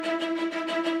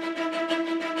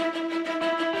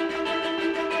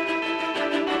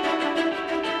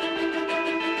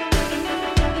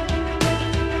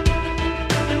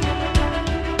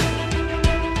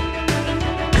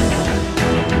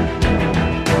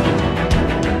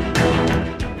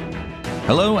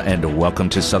Hello and welcome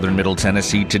to Southern Middle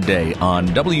Tennessee today on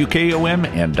WKOM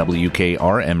and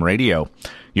WKRM Radio,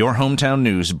 your hometown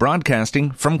news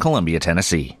broadcasting from Columbia,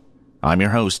 Tennessee. I'm your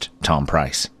host, Tom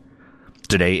Price.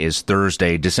 Today is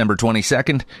Thursday, December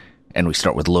 22nd, and we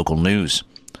start with local news.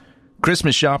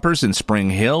 Christmas shoppers in Spring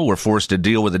Hill were forced to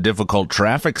deal with a difficult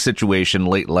traffic situation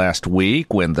late last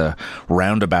week when the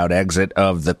roundabout exit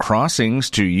of the crossings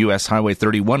to U.S. Highway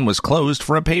 31 was closed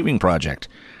for a paving project.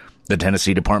 The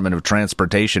Tennessee Department of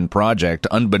Transportation project,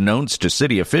 unbeknownst to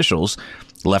city officials,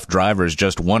 left drivers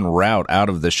just one route out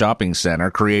of the shopping center,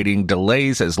 creating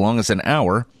delays as long as an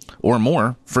hour or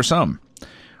more for some.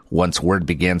 Once word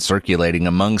began circulating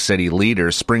among city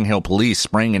leaders, Spring Hill police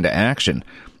sprang into action.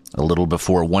 A little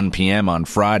before 1 p.m. on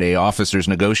Friday, officers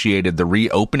negotiated the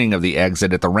reopening of the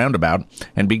exit at the roundabout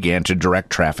and began to direct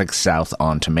traffic south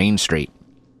onto Main Street.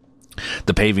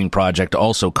 The paving project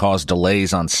also caused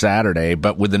delays on Saturday,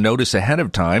 but with the notice ahead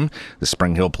of time, the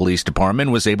Spring Hill Police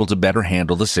Department was able to better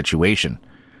handle the situation.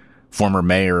 Former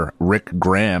Mayor Rick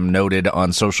Graham noted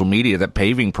on social media that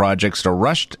paving projects are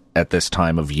rushed at this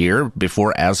time of year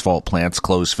before asphalt plants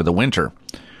close for the winter.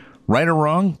 Right or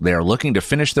wrong, they are looking to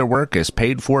finish their work as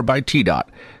paid for by TDOT.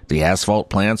 The asphalt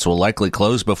plants will likely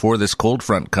close before this cold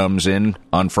front comes in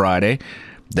on Friday.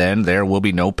 Then there will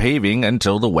be no paving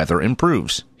until the weather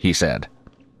improves, he said.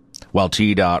 While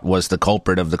TDOT was the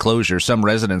culprit of the closure, some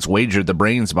residents wagered the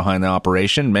brains behind the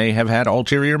operation may have had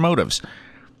ulterior motives.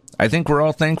 I think we're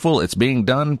all thankful it's being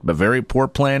done, but very poor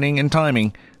planning and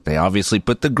timing. They obviously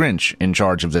put the Grinch in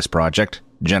charge of this project,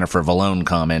 Jennifer Vallone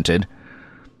commented.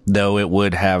 Though it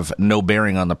would have no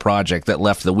bearing on the project that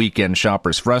left the weekend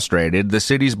shoppers frustrated, the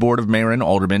city's Board of Mayor and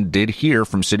Aldermen did hear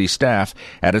from city staff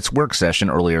at its work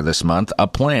session earlier this month a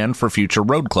plan for future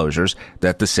road closures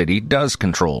that the city does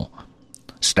control.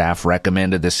 Staff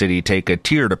recommended the city take a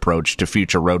tiered approach to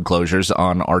future road closures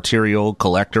on arterial,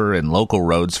 collector, and local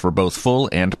roads for both full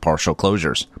and partial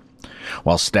closures.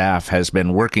 While staff has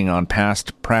been working on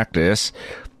past practice,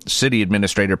 City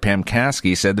Administrator Pam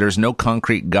Caskey said there's no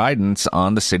concrete guidance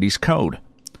on the city's code.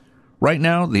 Right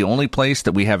now, the only place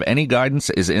that we have any guidance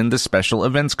is in the Special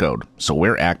Events Code, so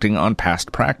we're acting on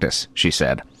past practice, she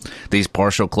said. These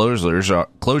partial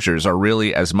closures are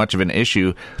really as much of an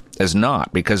issue as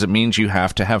not, because it means you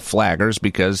have to have flaggers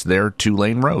because they're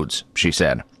two-lane roads, she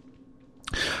said.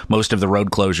 Most of the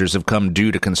road closures have come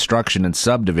due to construction and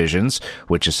subdivisions,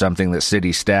 which is something that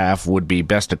city staff would be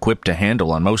best equipped to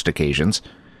handle on most occasions.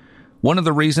 One of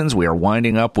the reasons we are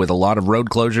winding up with a lot of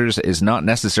road closures is not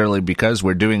necessarily because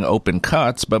we're doing open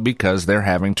cuts, but because they're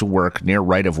having to work near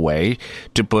right-of-way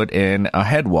to put in a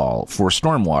head wall for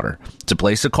stormwater, to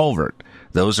place a culvert.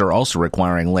 Those are also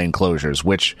requiring lane closures,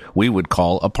 which we would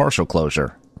call a partial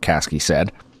closure, Caskey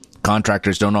said.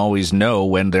 Contractors don't always know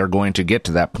when they're going to get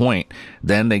to that point.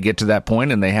 Then they get to that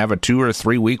point and they have a 2 or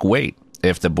 3 week wait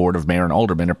if the Board of Mayor and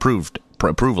Aldermen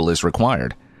approval is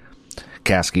required.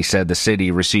 Caskey said the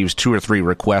city receives 2 or 3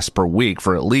 requests per week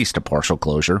for at least a partial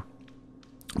closure.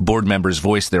 Board members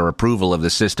voiced their approval of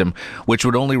the system, which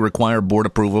would only require board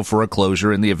approval for a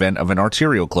closure in the event of an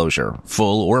arterial closure,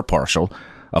 full or partial,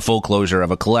 a full closure of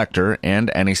a collector,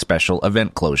 and any special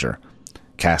event closure.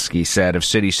 Caskey said if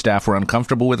city staff were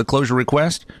uncomfortable with a closure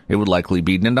request, it would likely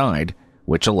be denied,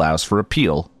 which allows for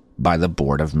appeal by the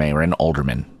Board of Mayor and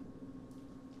Aldermen.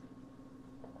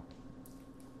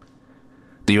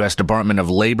 The U.S. Department of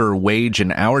Labor Wage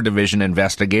and Hour Division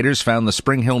investigators found the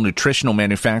Spring Hill nutritional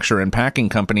manufacturer and packing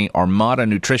company Armada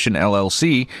Nutrition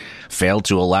LLC failed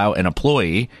to allow an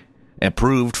employee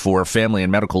approved for Family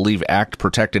and Medical Leave Act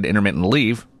protected intermittent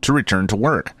leave to return to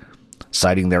work.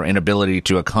 Citing their inability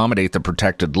to accommodate the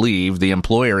protected leave, the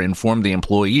employer informed the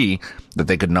employee that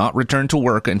they could not return to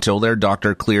work until their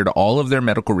doctor cleared all of their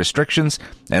medical restrictions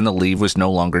and the leave was no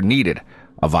longer needed,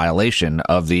 a violation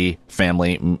of the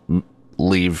Family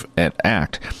Leave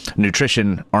Act.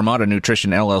 Armada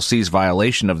Nutrition LLC's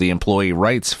violation of the employee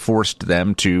rights forced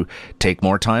them to take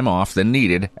more time off than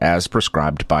needed as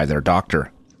prescribed by their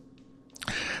doctor.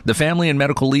 The Family and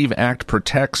Medical Leave Act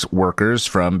protects workers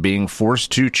from being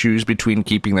forced to choose between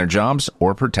keeping their jobs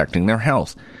or protecting their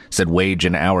health, said Wage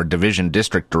and Hour Division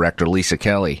District Director Lisa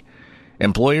Kelly.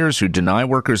 Employers who deny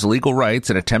workers legal rights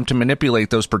and attempt to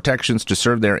manipulate those protections to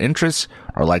serve their interests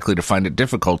are likely to find it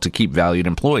difficult to keep valued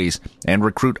employees and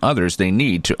recruit others they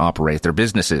need to operate their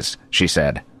businesses, she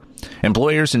said.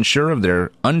 Employers unsure of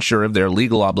their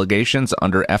legal obligations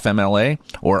under FMLA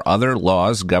or other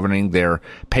laws governing their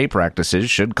pay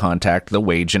practices should contact the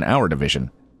Wage and Hour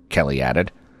Division, Kelly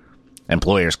added.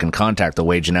 Employers can contact the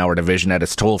Wage and Hour Division at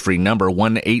its toll-free number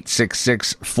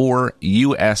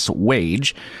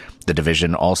 1-866-4-US-WAGE. The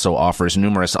division also offers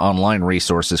numerous online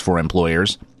resources for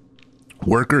employers.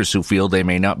 Workers who feel they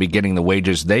may not be getting the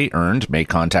wages they earned may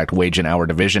contact Wage and Hour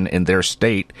Division in their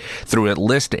state through a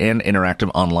list and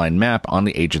interactive online map on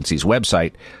the agency's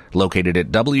website, located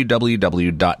at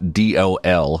www.dol.gov.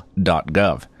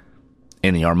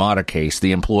 In the Armada case,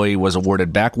 the employee was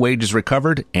awarded back wages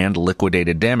recovered and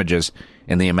liquidated damages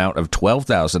in the amount of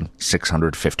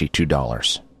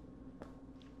 $12,652.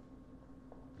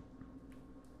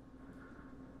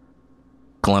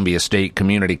 Columbia State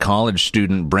Community College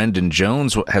student Brendan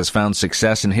Jones has found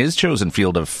success in his chosen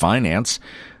field of finance.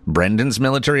 Brendan's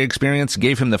military experience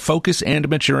gave him the focus and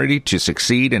maturity to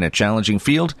succeed in a challenging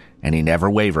field, and he never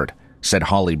wavered, said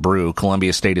Holly Brew,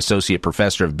 Columbia State Associate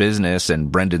Professor of Business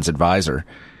and Brendan's advisor.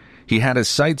 He had his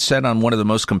sights set on one of the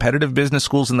most competitive business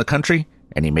schools in the country,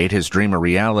 and he made his dream a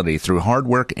reality through hard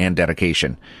work and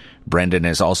dedication. Brendan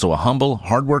is also a humble,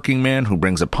 hardworking man who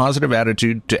brings a positive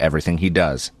attitude to everything he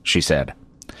does, she said.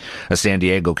 A San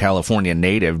Diego, California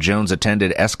native, Jones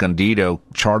attended Escondido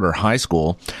Charter High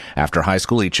School. After high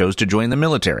school, he chose to join the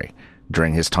military.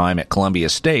 During his time at Columbia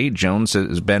State, Jones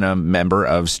has been a member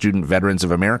of Student Veterans of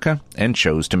America and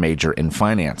chose to major in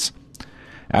finance.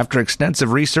 After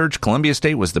extensive research, Columbia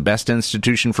State was the best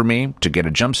institution for me to get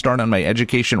a jump start on my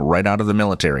education right out of the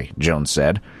military, Jones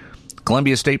said.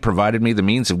 Columbia State provided me the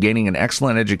means of gaining an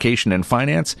excellent education in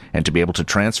finance and to be able to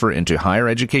transfer into higher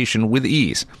education with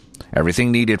ease.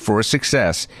 Everything needed for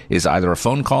success is either a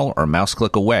phone call or a mouse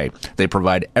click away. They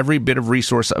provide every bit of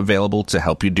resource available to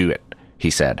help you do it,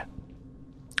 he said.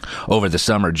 Over the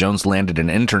summer, Jones landed an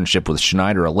internship with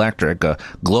Schneider Electric, a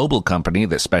global company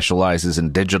that specializes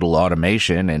in digital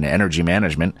automation and energy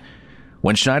management.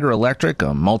 When Schneider Electric, a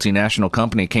multinational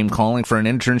company, came calling for an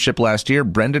internship last year,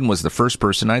 Brendan was the first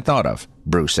person I thought of,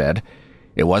 Brew said.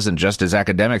 It wasn't just his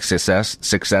academic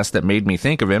success that made me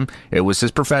think of him. It was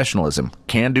his professionalism,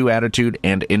 can-do attitude,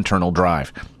 and internal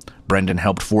drive. Brendan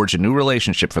helped forge a new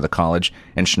relationship for the college,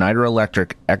 and Schneider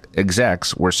Electric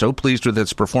execs were so pleased with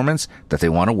its performance that they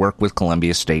want to work with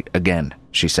Columbia State again,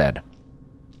 she said.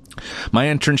 My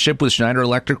internship with Schneider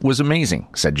Electric was amazing,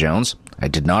 said Jones. I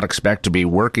did not expect to be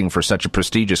working for such a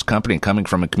prestigious company coming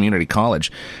from a community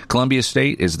college. Columbia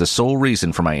State is the sole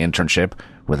reason for my internship.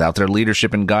 Without their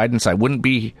leadership and guidance, I wouldn't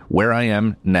be where I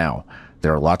am now.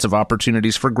 There are lots of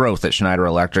opportunities for growth at Schneider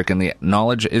Electric, and the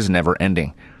knowledge is never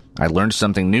ending. I learned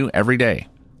something new every day.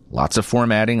 Lots of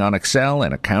formatting on Excel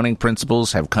and accounting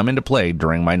principles have come into play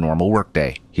during my normal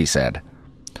workday, he said.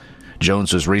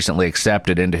 Jones was recently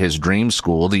accepted into his dream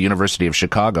school, the University of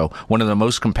Chicago, one of the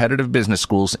most competitive business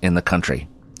schools in the country.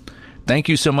 Thank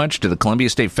you so much to the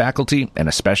Columbia State faculty and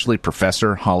especially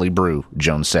Professor Holly Brew,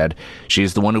 Jones said. She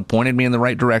is the one who pointed me in the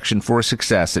right direction for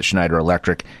success at Schneider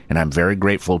Electric, and I'm very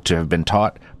grateful to have been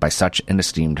taught by such an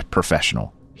esteemed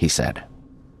professional, he said.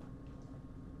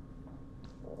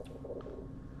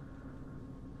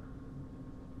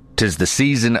 Tis the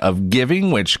season of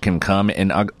giving, which can come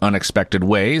in unexpected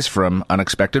ways from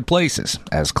unexpected places,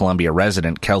 as Columbia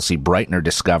resident Kelsey Breitner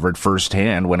discovered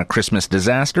firsthand when a Christmas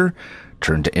disaster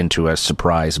turned into a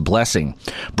surprise blessing.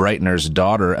 Breitner's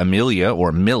daughter, Amelia,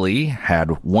 or Millie,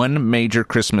 had one major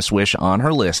Christmas wish on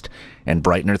her list, and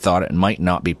Breitner thought it might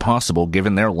not be possible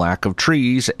given their lack of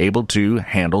trees able to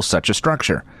handle such a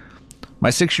structure. My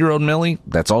 6-year-old Millie,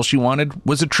 that's all she wanted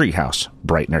was a treehouse,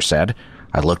 Breitner said.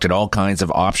 I looked at all kinds of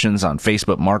options on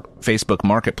Facebook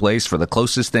Marketplace for the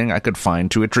closest thing I could find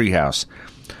to a treehouse.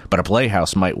 But a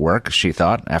playhouse might work, she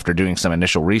thought, after doing some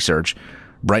initial research.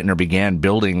 Breitner began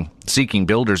seeking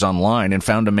builders online and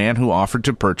found a man who offered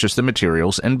to purchase the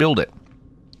materials and build it.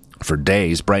 For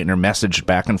days, Breitner messaged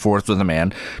back and forth with the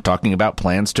man, talking about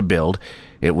plans to build.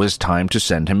 It was time to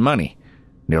send him money.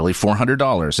 Nearly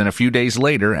 $400, and a few days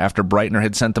later, after Breitner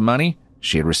had sent the money,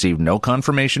 she had received no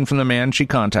confirmation from the man she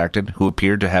contacted, who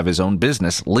appeared to have his own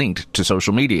business linked to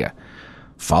social media.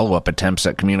 Follow-up attempts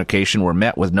at communication were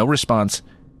met with no response,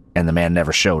 and the man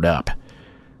never showed up.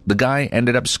 The guy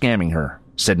ended up scamming her,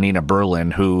 said Nina Berlin,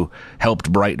 who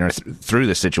helped Breitner through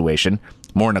the situation,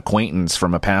 more an acquaintance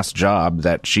from a past job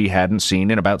that she hadn't seen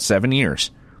in about 7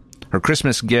 years. Her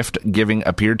Christmas gift giving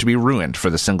appeared to be ruined for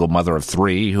the single mother of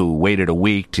 3 who waited a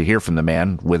week to hear from the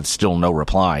man with still no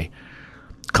reply.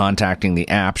 Contacting the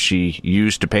app she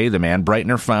used to pay the man,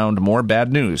 Breitner found more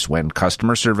bad news when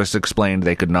customer service explained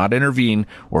they could not intervene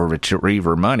or retrieve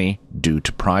her money due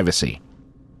to privacy.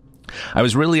 I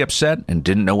was really upset and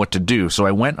didn't know what to do, so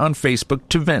I went on Facebook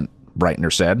to vent,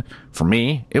 Breitner said. For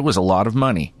me, it was a lot of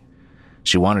money.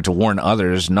 She wanted to warn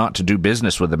others not to do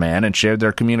business with the man and shared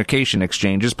their communication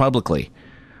exchanges publicly.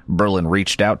 Berlin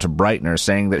reached out to Breitner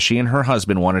saying that she and her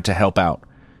husband wanted to help out.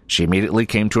 She immediately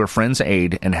came to her friend's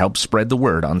aid and helped spread the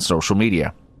word on social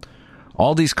media.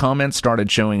 All these comments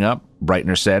started showing up,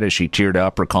 Breitner said as she teared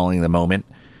up recalling the moment.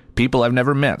 People I've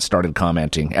never met started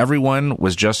commenting. Everyone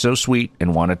was just so sweet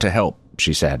and wanted to help,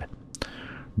 she said.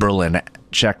 Berlin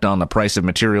checked on the price of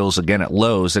materials again at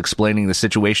Lowe's, explaining the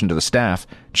situation to the staff,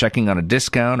 checking on a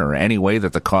discount or any way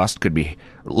that the cost could be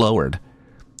lowered.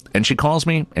 And she calls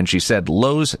me and she said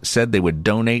Lowe's said they would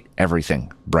donate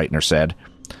everything, Breitner said.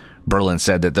 Berlin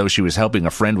said that though she was helping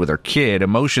a friend with her kid,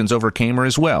 emotions overcame her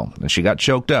as well, and she got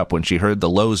choked up when she heard the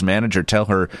Lowe's manager tell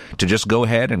her to just go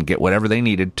ahead and get whatever they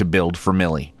needed to build for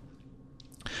Millie.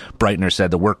 Breitner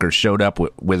said the workers showed up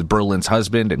with Berlin's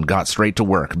husband and got straight to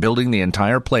work, building the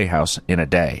entire playhouse in a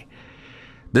day.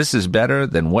 This is better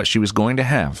than what she was going to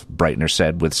have, Breitner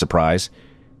said with surprise.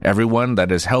 Everyone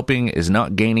that is helping is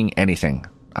not gaining anything.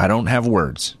 I don't have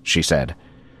words, she said.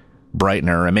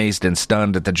 Breitner, amazed and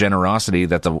stunned at the generosity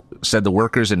that said the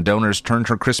workers and donors turned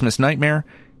her Christmas nightmare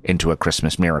into a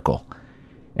Christmas miracle.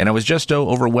 And I was just so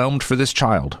overwhelmed for this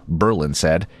child, Berlin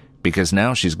said, because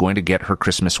now she's going to get her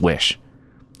Christmas wish.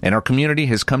 And our community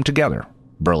has come together,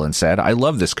 Berlin said. I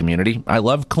love this community. I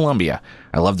love Columbia.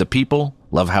 I love the people,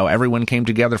 love how everyone came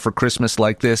together for Christmas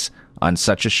like this on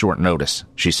such a short notice,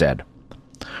 she said.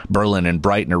 Berlin and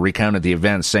Breitner recounted the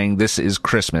event, saying, "This is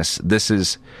Christmas. This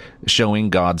is showing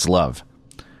God's love."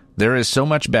 There is so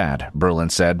much bad,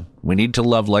 Berlin said. We need to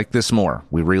love like this more.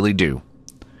 We really do.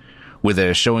 With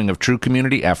a showing of true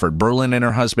community effort, Berlin and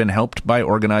her husband helped by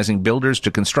organizing builders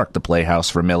to construct the playhouse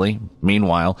for Millie.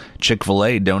 Meanwhile,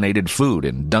 Chick-fil-A donated food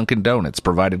and Dunkin' Donuts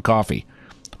provided coffee.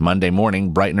 Monday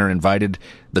morning, Breitner invited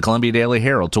the Columbia Daily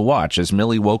Herald to watch as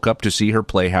Millie woke up to see her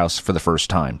playhouse for the first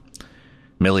time.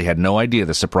 Millie had no idea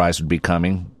the surprise would be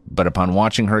coming, but upon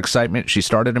watching her excitement, she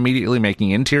started immediately making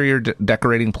interior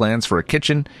decorating plans for a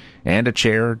kitchen and a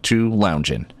chair to lounge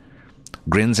in.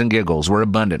 Grins and giggles were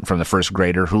abundant from the first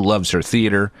grader who loves her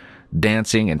theater,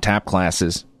 dancing, and tap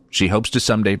classes. She hopes to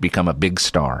someday become a big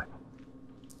star.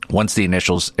 Once the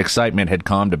initial excitement had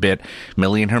calmed a bit,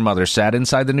 Millie and her mother sat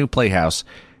inside the new playhouse,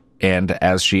 and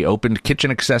as she opened kitchen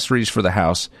accessories for the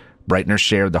house, Breitner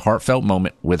shared the heartfelt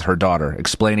moment with her daughter,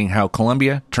 explaining how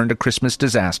Columbia turned a Christmas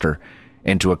disaster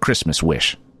into a Christmas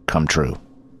wish come true.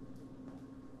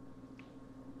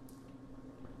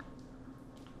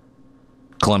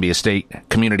 Columbia State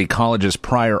Community College's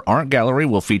Pryor Art Gallery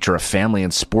will feature a family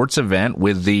and sports event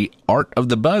with the Art of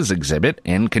the Buzz exhibit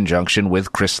in conjunction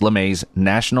with Chris LeMay's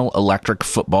National Electric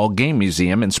Football Game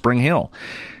Museum in Spring Hill.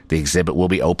 The exhibit will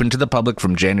be open to the public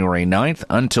from January 9th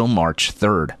until March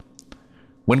 3rd.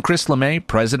 When Chris LeMay,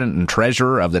 president and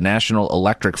treasurer of the National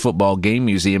Electric Football Game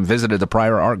Museum, visited the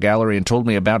Pryor Art Gallery and told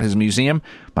me about his museum,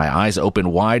 my eyes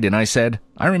opened wide and I said,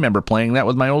 "I remember playing that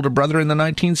with my older brother in the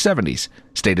 1970s,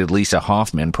 stated Lisa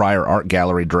Hoffman, Pryor Art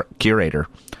Gallery curator.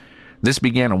 This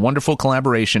began a wonderful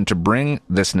collaboration to bring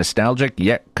this nostalgic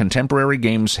yet contemporary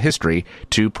games history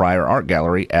to Pryor Art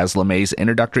Gallery as LeMay's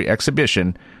introductory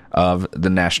exhibition of the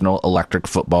National Electric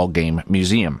Football Game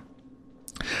Museum.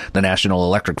 The National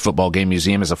Electric Football Game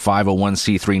Museum is a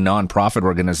 501c3 nonprofit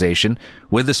organization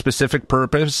with the specific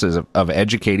purpose of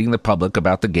educating the public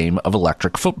about the game of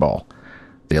electric football.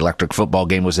 The electric football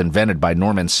game was invented by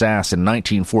Norman Sass in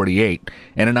 1948,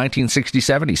 and in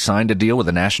 1967 he signed a deal with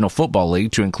the National Football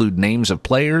League to include names of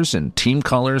players and team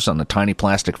colors on the tiny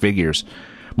plastic figures.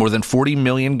 More than 40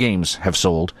 million games have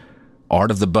sold. Art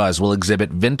of the Buzz will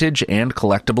exhibit vintage and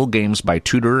collectible games by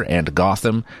Tudor and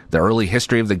Gotham, the early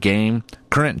history of the game,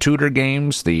 current Tudor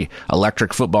games, the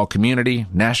electric football community,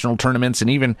 national tournaments, and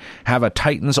even have a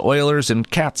Titans, Oilers, and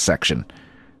Cats section.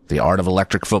 The art of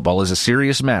electric football is a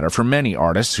serious matter for many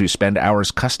artists who spend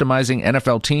hours customizing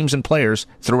NFL teams and players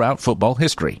throughout football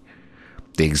history.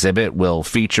 The exhibit will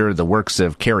feature the works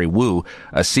of Carrie Wu,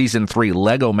 a Season 3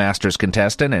 LEGO Masters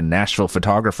contestant and Nashville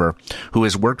photographer who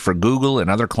has worked for Google and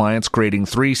other clients creating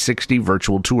 360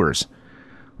 virtual tours.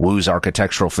 Wu's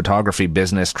architectural photography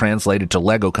business translated to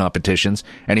LEGO competitions,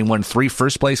 and he won 3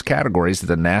 first-place categories at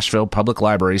the Nashville Public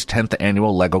Library's 10th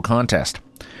annual LEGO contest.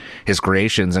 His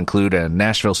creations include a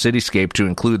Nashville cityscape to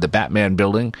include the Batman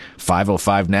Building,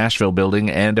 505 Nashville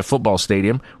Building, and a football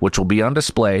stadium, which will be on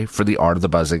display for the Art of the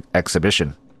Buzz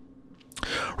exhibition.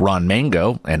 Ron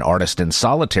Mango, an artist and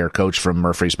solitaire coach from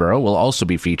Murfreesboro, will also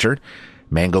be featured.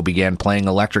 Mango began playing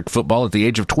electric football at the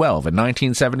age of 12 in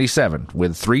 1977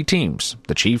 with 3 teams,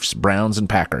 the Chiefs, Browns, and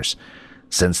Packers.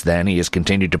 Since then, he has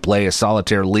continued to play a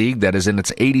solitaire league that is in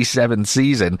its 87th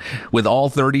season with all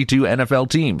 32 NFL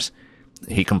teams.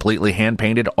 He completely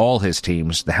hand-painted all his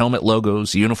teams, the helmet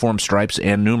logos, uniform stripes,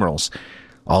 and numerals.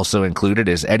 Also included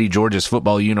is Eddie George's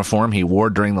football uniform he wore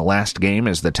during the last game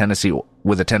with the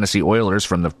Tennessee Oilers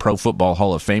from the Pro Football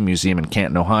Hall of Fame Museum in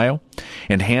Canton, Ohio,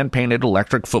 and hand-painted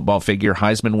electric football figure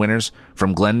Heisman winners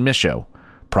from Glenn Michaud,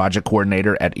 project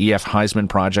coordinator at EF Heisman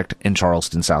Project in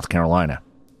Charleston, South Carolina.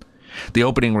 The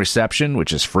opening reception,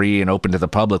 which is free and open to the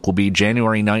public, will be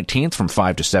January 19th from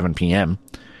 5 to 7 p.m.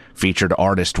 Featured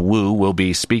artist Wu will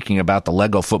be speaking about the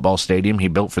Lego football stadium he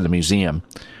built for the museum.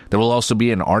 There will also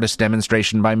be an artist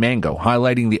demonstration by Mango,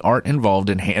 highlighting the art involved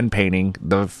in hand-painting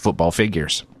the football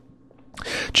figures.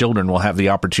 Children will have the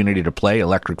opportunity to play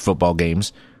electric football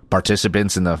games.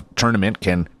 Participants in the tournament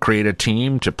can create a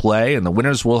team to play, and the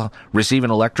winners will receive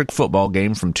an electric football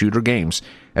game from Tudor Games,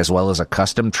 as well as a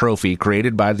custom trophy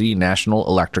created by the National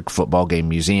Electric Football Game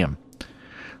Museum.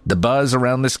 The buzz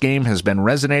around this game has been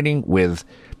resonating with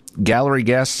gallery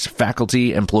guests,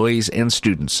 faculty, employees, and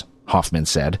students, Hoffman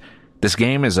said. This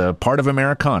game is a part of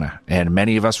Americana, and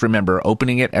many of us remember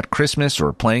opening it at Christmas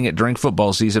or playing it during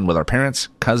football season with our parents,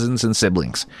 cousins, and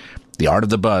siblings. The art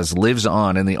of the buzz lives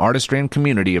on in the artistry and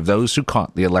community of those who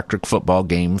caught the electric football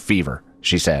game fever,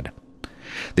 she said.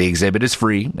 The exhibit is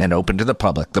free and open to the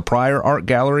public. The Pryor Art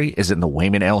Gallery is in the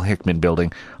Wayman L. Hickman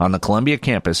Building on the Columbia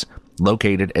campus,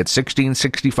 located at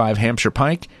 1665 Hampshire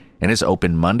Pike, and is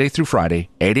open Monday through Friday,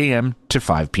 8 a.m. to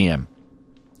 5 p.m.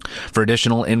 For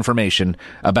additional information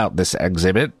about this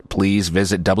exhibit, please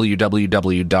visit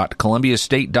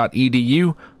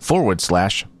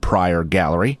www.columbiastate.edu/Pryor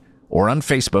Gallery or on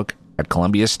Facebook at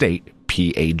Columbia State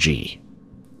PAG.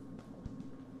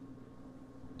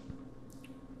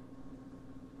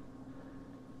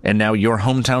 And now your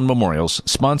hometown memorials,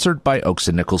 sponsored by Oaks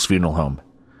and Nichols Funeral Home.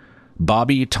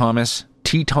 Bobby Thomas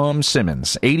T-Tom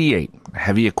Simmons, 88,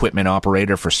 heavy equipment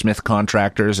operator for Smith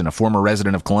Contractors and a former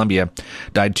resident of Columbia,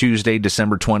 died Tuesday,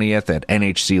 December 20th at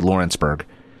NHC Lawrenceburg.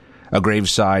 A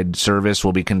graveside service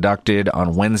will be conducted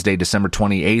on Wednesday, December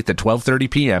 28th at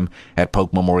 12:30 p.m. at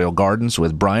Polk Memorial Gardens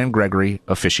with Brian Gregory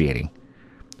officiating.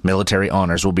 Military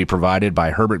honors will be provided by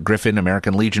Herbert Griffin,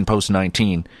 American Legion Post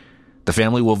 19. The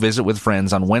family will visit with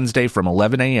friends on Wednesday from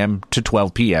 11 a.m. to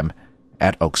 12 p.m.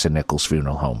 at Oaks and Nichols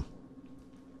Funeral Home.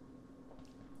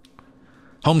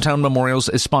 Hometown Memorials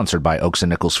is sponsored by Oaks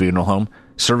and Nichols Funeral Home,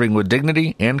 serving with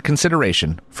dignity and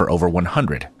consideration for over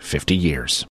 150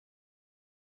 years.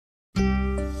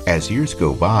 As years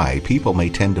go by, people may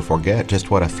tend to forget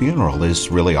just what a funeral is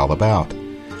really all about.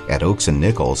 At Oaks and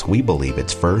Nichols, we believe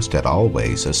it's first and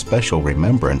always a special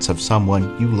remembrance of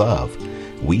someone you love.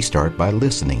 We start by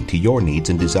listening to your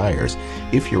needs and desires.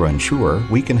 If you're unsure,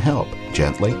 we can help,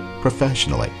 gently,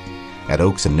 professionally. At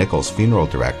Oaks and Nichols Funeral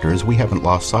Directors, we haven't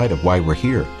lost sight of why we're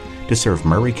here, to serve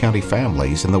Murray County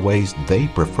families in the ways they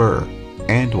prefer,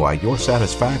 and why your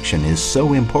satisfaction is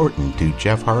so important to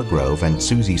Jeff Hargrove and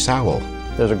Susie Sowell.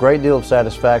 There's a great deal of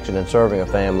satisfaction in serving a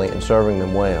family and serving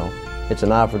them well. It's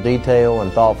an eye for detail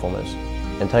and thoughtfulness,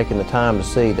 and taking the time to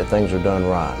see that things are done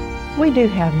right. We do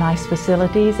have nice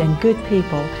facilities and good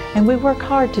people, and we work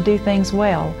hard to do things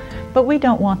well, but we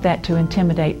don't want that to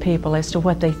intimidate people as to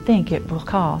what they think it will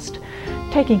cost.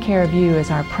 Taking care of you is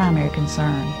our primary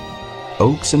concern.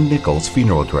 Oaks and Nichols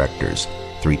Funeral Directors,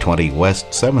 320 West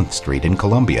 7th Street in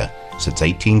Columbia. Since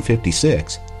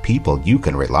 1856, people you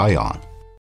can rely on.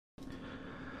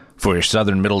 For your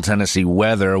southern Middle Tennessee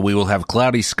weather, we will have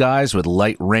cloudy skies with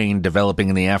light rain developing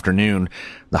in the afternoon.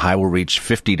 The high will reach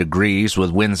 50 degrees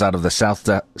with winds out of the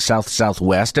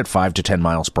south-southwest at 5 to 10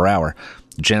 miles per hour.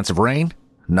 The chance of rain,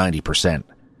 90%.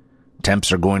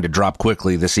 Temps are going to drop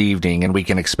quickly this evening, and we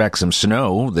can expect some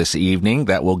snow this evening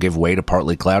that will give way to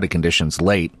partly cloudy conditions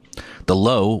late. The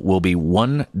low will be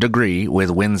 1 degree with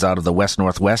winds out of the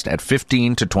west-northwest at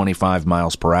 15 to 25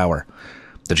 miles per hour.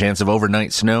 The chance of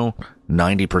overnight snow,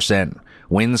 90%.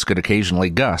 Winds could occasionally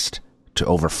gust to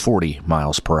over 40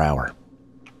 miles per hour.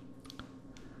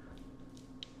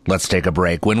 Let's take a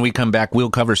break. When we come back,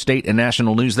 we'll cover state and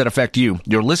national news that affect you.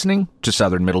 You're listening to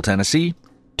Southern Middle Tennessee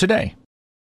Today.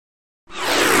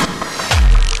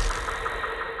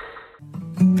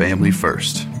 Family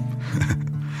first.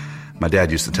 My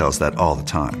dad used to tell us that all the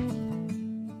time.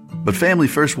 But family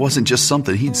first wasn't just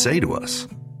something he'd say to us.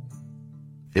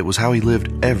 It was how he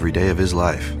lived every day of his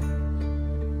life.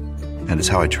 And it's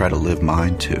how I try to live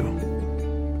mine, too.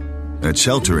 At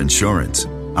Shelter Insurance,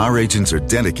 our agents are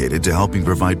dedicated to helping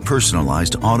provide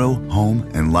personalized auto, home,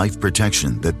 and life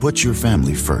protection that puts your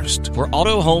family first. For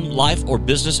auto, home, life, or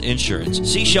business insurance,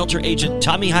 see Shelter Agent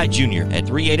Tommy Hyde Jr. at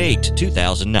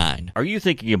 388-2009. Are you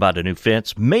thinking about a new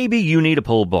fence? Maybe you need a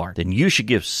pole barn. Then you should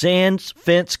give Sands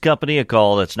Fence Company a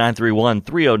call. That's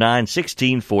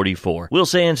 931-309-1644. Will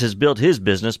Sands has built his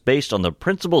business based on the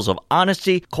principles of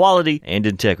honesty, quality, and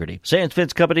integrity. Sands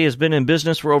Fence Company has been in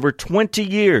business for over 20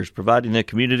 years, providing the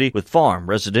community with farm,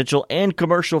 residential, and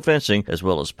commercial fencing, as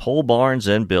well as pole barns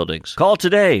and buildings. Call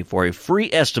today for a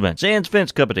free estimate. Sands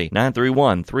Fence Company,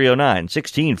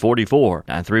 931-309-1644.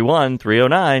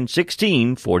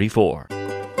 931-309-1644.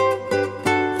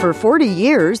 For 40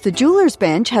 years, the Jewelers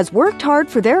Bench has worked hard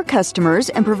for their customers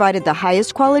and provided the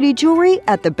highest quality jewelry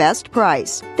at the best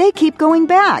price. They keep going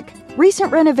back.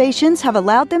 Recent renovations have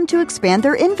allowed them to expand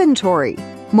their inventory.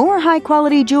 More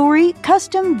high-quality jewelry,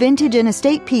 custom vintage and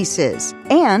estate pieces,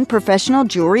 and professional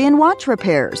jewelry and watch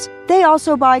repairs. They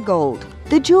also buy gold.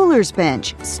 The Jewelers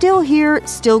Bench, still here,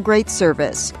 still great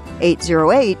service.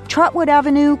 808 Trotwood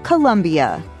Avenue,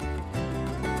 Columbia.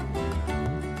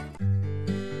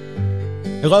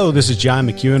 Hello, this is John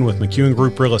McEwen with McEwen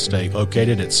Group Real Estate,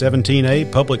 located at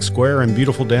 17A Public Square in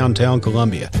beautiful downtown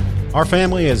Columbia. Our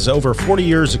family has over 40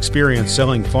 years' experience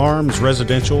selling farms,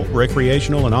 residential,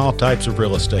 recreational, and all types of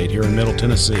real estate here in Middle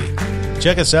Tennessee.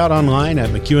 Check us out online at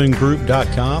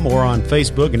McEwenGroup.com or on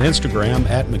Facebook and Instagram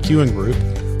at McEwen Group,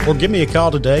 or give me a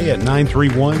call today at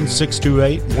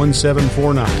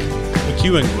 931-628-1749.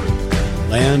 McEwen Group.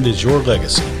 Land is your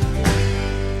legacy.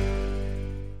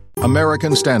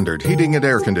 American Standard Heating and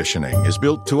Air Conditioning is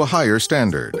built to a higher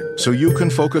standard, so you can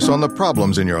focus on the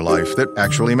problems in your life that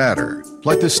actually matter,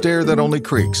 like the stair that only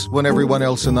creaks when everyone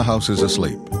else in the house is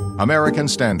asleep. American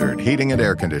Standard Heating and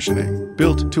Air Conditioning,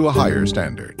 built to a higher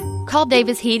standard. Call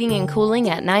Davis Heating and Cooling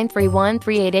at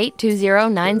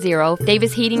 931-388-2090.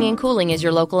 Davis Heating and Cooling is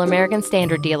your local American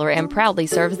Standard dealer and proudly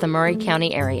serves the Maury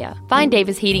County area. Find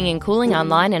Davis Heating and Cooling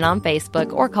online and on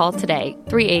Facebook or call today,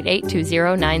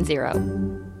 388-2090.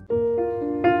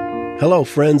 Hello,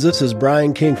 friends. This is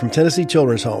Brian King from Tennessee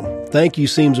Children's Home. Thank you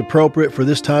seems appropriate for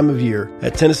this time of year.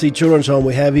 At Tennessee Children's Home,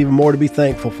 we have even more to be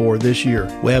thankful for this year.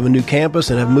 We have a new campus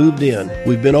and have moved in.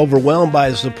 We've been overwhelmed by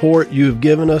the support you have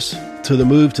given us to the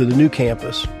move to the new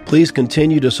campus. Please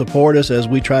continue to support us as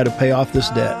we try to pay off this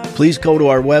debt. Please go to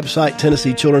our website,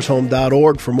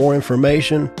 TennesseeChildren'sHome.org, for more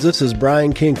information. This is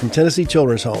Brian King from Tennessee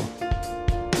Children's Home.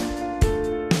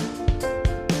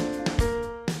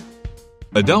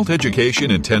 Adult education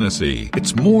in Tennessee.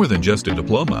 It's more than just a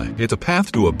diploma. It's a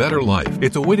path to a better life.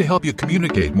 It's a way to help you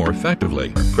communicate more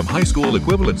effectively. From high school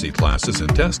equivalency classes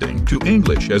and testing to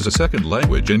English as a second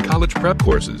language and college prep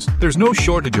courses, there's no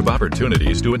shortage of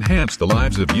opportunities to enhance the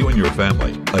lives of you and your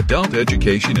family. Adult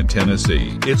education in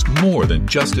Tennessee. It's more than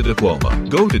just a diploma.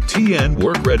 Go to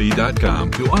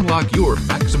tnworkready.com to unlock your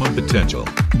maximum potential.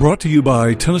 Brought to you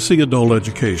by Tennessee Adult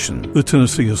Education, the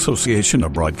Tennessee Association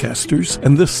of Broadcasters,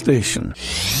 and this station.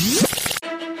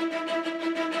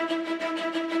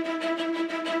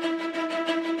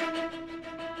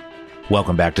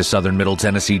 Welcome back to Southern Middle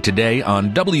Tennessee today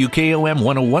on WKOM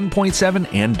 101.7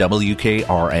 and WKRM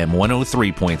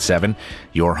 103.7,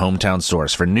 your hometown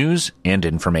source for news and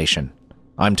information.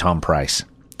 I'm Tom Price.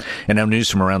 And now news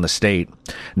from around the state.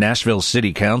 Nashville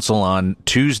City Council on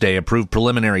Tuesday approved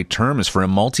preliminary terms for a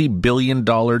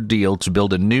multi-billion-dollar deal to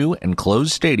build a new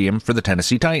enclosed stadium for the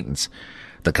Tennessee Titans.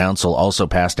 The council also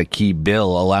passed a key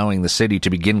bill allowing the city to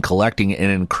begin collecting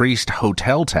an increased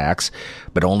hotel tax,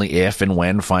 but only if and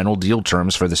when final deal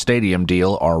terms for the stadium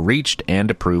deal are reached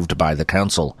and approved by the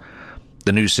council.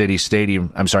 The new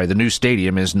stadium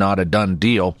is not a done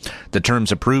deal. The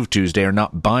terms approved Tuesday are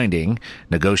not binding.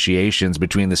 Negotiations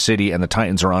between the city and the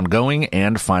Titans are ongoing,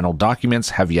 and final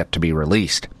documents have yet to be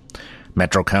released.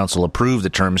 Metro Council approved the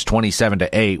terms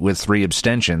 27-8 with 3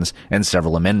 abstentions and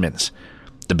several amendments.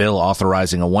 The bill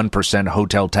authorizing a 1%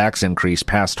 hotel tax increase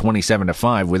passed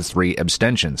 27-5 with 3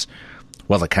 abstentions.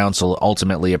 While the council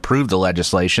ultimately approved the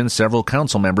legislation, several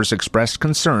council members expressed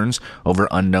concerns over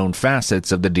unknown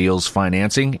facets of the deal's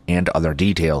financing and other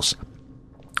details.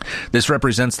 This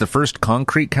represents the first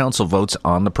concrete council votes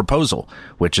on the proposal,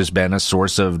 which has been a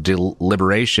source of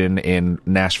deliberation in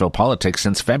Nashville politics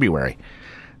since February.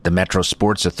 The Metro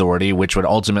Sports Authority, which would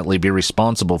ultimately be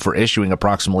responsible for issuing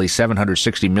approximately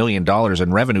 $760 million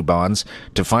in revenue bonds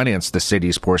to finance the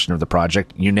city's portion of the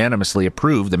project, unanimously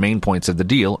approved the main points of the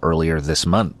deal earlier this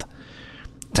month.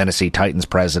 Tennessee Titans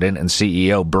president and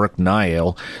CEO Burke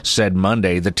Nial said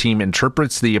Monday the team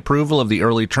interprets the approval of the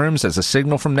early terms as a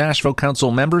signal from Nashville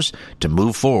Council members to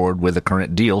move forward with the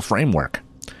current deal framework.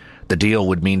 The deal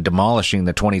would mean demolishing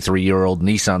the 23-year-old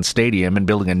Nissan Stadium and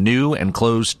building a new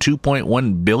enclosed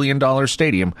 $2.1 billion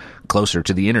stadium closer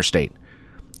to the interstate.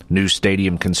 New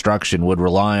stadium construction would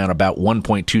rely on about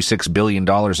 $1.26 billion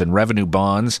in revenue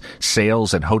bonds,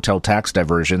 sales, and hotel tax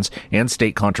diversions, and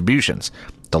state contributions,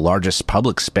 the largest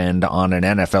public spend on an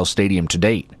NFL stadium to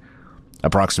date.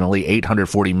 Approximately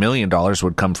 $840 million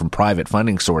would come from private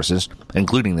funding sources,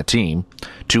 including the team,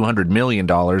 $200 million in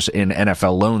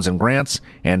NFL loans and grants,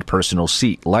 and personal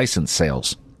seat license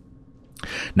sales.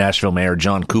 Nashville Mayor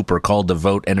John Cooper called the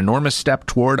vote an enormous step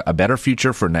toward a better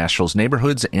future for Nashville's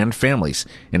neighborhoods and families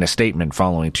in a statement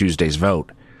following Tuesday's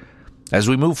vote. As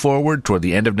we move forward toward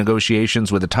the end of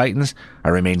negotiations with the Titans, I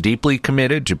remain deeply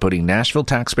committed to putting Nashville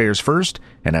taxpayers first,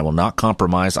 and I will not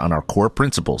compromise on our core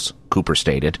principles, Cooper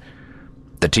stated.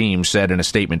 The team said in a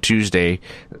statement Tuesday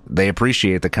they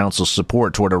appreciate the council's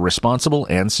support toward a responsible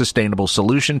and sustainable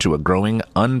solution to a growing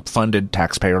unfunded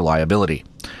taxpayer liability.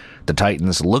 The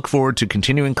Titans look forward to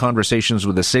continuing conversations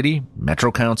with the city,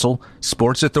 Metro Council,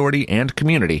 Sports Authority, and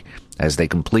community as they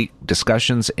complete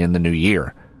discussions in the new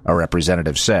year, a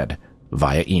representative said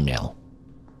via email.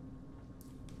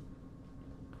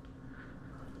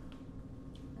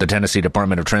 The Tennessee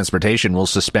Department of Transportation will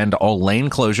suspend all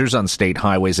lane closures on state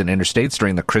highways and interstates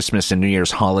during the Christmas and New Year's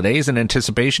holidays in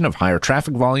anticipation of higher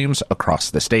traffic volumes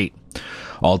across the state.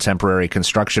 All temporary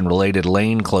construction-related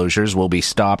lane closures will be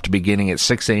stopped beginning at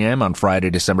 6 a.m. on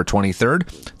Friday, December 23rd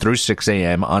through 6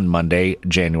 a.m. on Monday,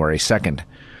 January 2nd.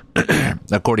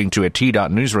 According to a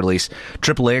TDOT news release,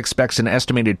 AAA expects an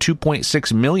estimated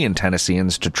 2.6 million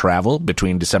Tennesseans to travel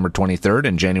between December 23rd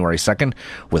and January 2nd,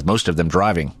 with most of them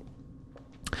driving.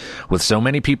 With so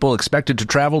many people expected to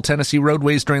travel Tennessee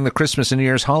roadways during the Christmas and New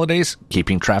Year's holidays,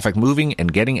 keeping traffic moving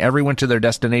and getting everyone to their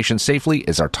destination safely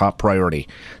is our top priority,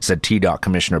 said TDOT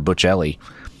Commissioner Butch Ellie.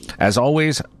 As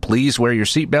always, please wear your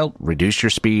seatbelt, reduce your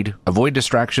speed, avoid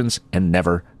distractions, and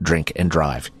never drink and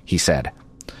drive, he said.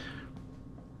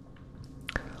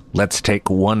 Let's take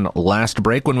one last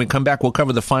break. When we come back, we'll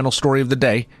cover the final story of the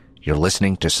day. You're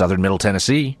listening to Southern Middle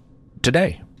Tennessee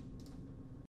Today.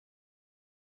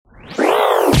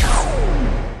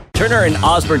 Turner and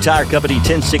Osborne Tire Company,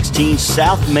 1016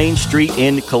 South Main Street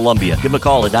in Columbia. Give them a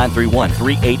call at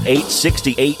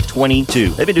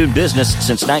 931-388-6822. They've been doing business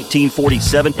since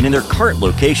 1947 and in their current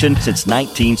location since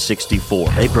 1964.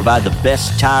 They provide the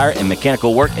best tire and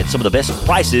mechanical work at some of the best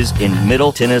prices in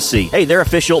Middle Tennessee. Hey, they're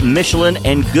official Michelin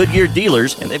and Goodyear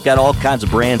dealers, and they've got all kinds of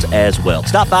brands as well.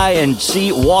 Stop by and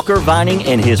see Walker Vining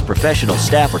and his professional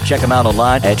staff, or check them out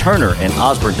online at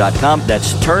turnerandosborne.com.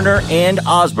 That's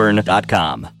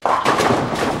turnerandosborne.com.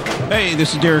 Hey,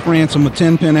 this is Derek Ransom with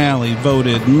 10 Pin Alley,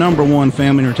 voted #1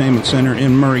 family entertainment center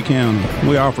in Murray County.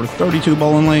 We offer 32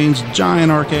 bowling lanes, giant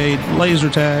arcade, laser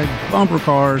tag, bumper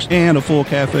cars, and a full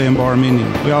cafe and bar menu.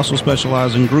 We also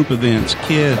specialize in group events,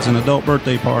 kids and adult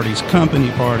birthday parties, company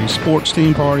parties, sports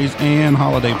team parties, and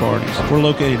holiday parties. We're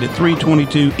located at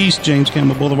 322 East James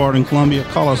Campbell Boulevard in Columbia.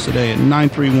 Call us today at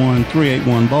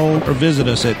 931-381-BOWL or visit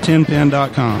us at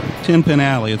 10pin.com. 10 Pin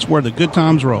Alley, it's where the good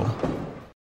times roll.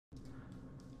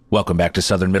 Welcome back to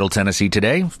Southern Middle Tennessee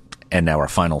Today. And now our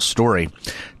final story.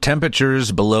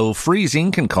 Temperatures below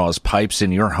freezing can cause pipes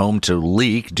in your home to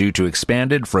leak due to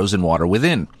expanded frozen water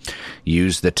within.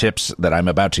 Use the tips that I'm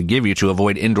about to give you to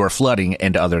avoid indoor flooding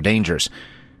and other dangers.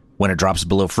 When it drops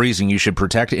below freezing, you should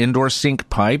protect indoor sink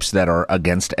pipes that are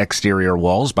against exterior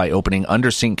walls by opening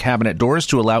under-sink cabinet doors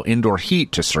to allow indoor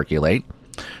heat to circulate.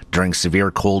 During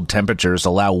severe cold temperatures,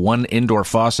 allow one indoor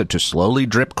faucet to slowly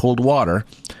drip cold water.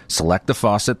 Select the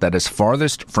faucet that is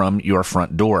farthest from your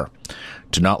front door.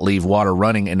 To not leave water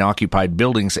running in occupied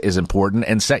buildings is important,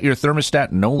 and set your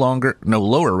thermostat no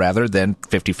lower than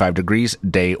 55 degrees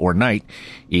day or night,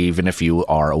 even if you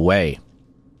are away.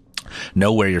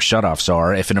 Know where your shutoffs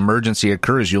are. If an emergency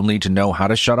occurs, you'll need to know how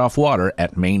to shut off water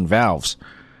at main valves.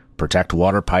 Protect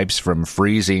water pipes from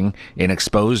freezing in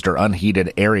exposed or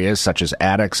unheated areas such as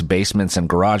attics, basements, and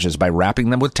garages by wrapping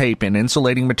them with tape and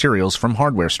insulating materials from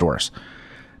hardware stores.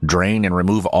 Drain and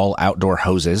remove all outdoor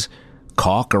hoses.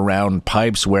 Caulk around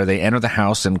pipes where they enter the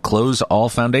house and close all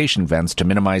foundation vents to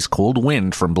minimize cold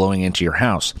wind from blowing into your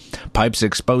house. Pipes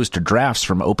exposed to drafts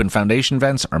from open foundation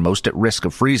vents are most at risk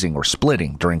of freezing or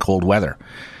splitting during cold weather.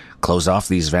 Close off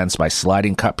these vents by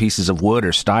sliding cut pieces of wood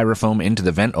or styrofoam into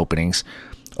the vent openings.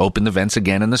 Open the vents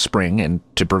again in the spring and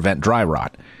to prevent dry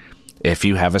rot. If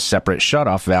you have a separate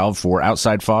shutoff valve for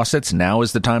outside faucets, now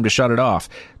is the time to shut it off.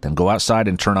 Then go outside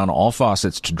and turn on all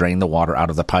faucets to drain the water out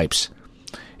of the pipes.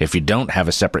 If you don't have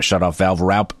a separate shutoff valve,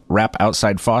 wrap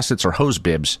outside faucets or hose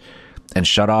bibs and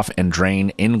shut off and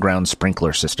drain in-ground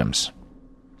sprinkler systems.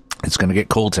 It's going to get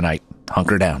cold tonight.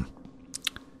 Hunker down.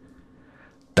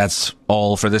 That's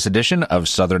all for this edition of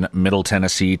Southern Middle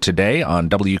Tennessee Today on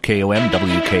WKOM,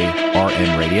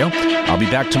 WKRM Radio. I'll be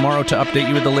back tomorrow to update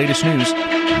you with the latest news.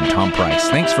 I'm Tom Price.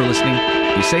 Thanks for listening.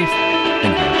 Be safe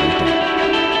and have a great day.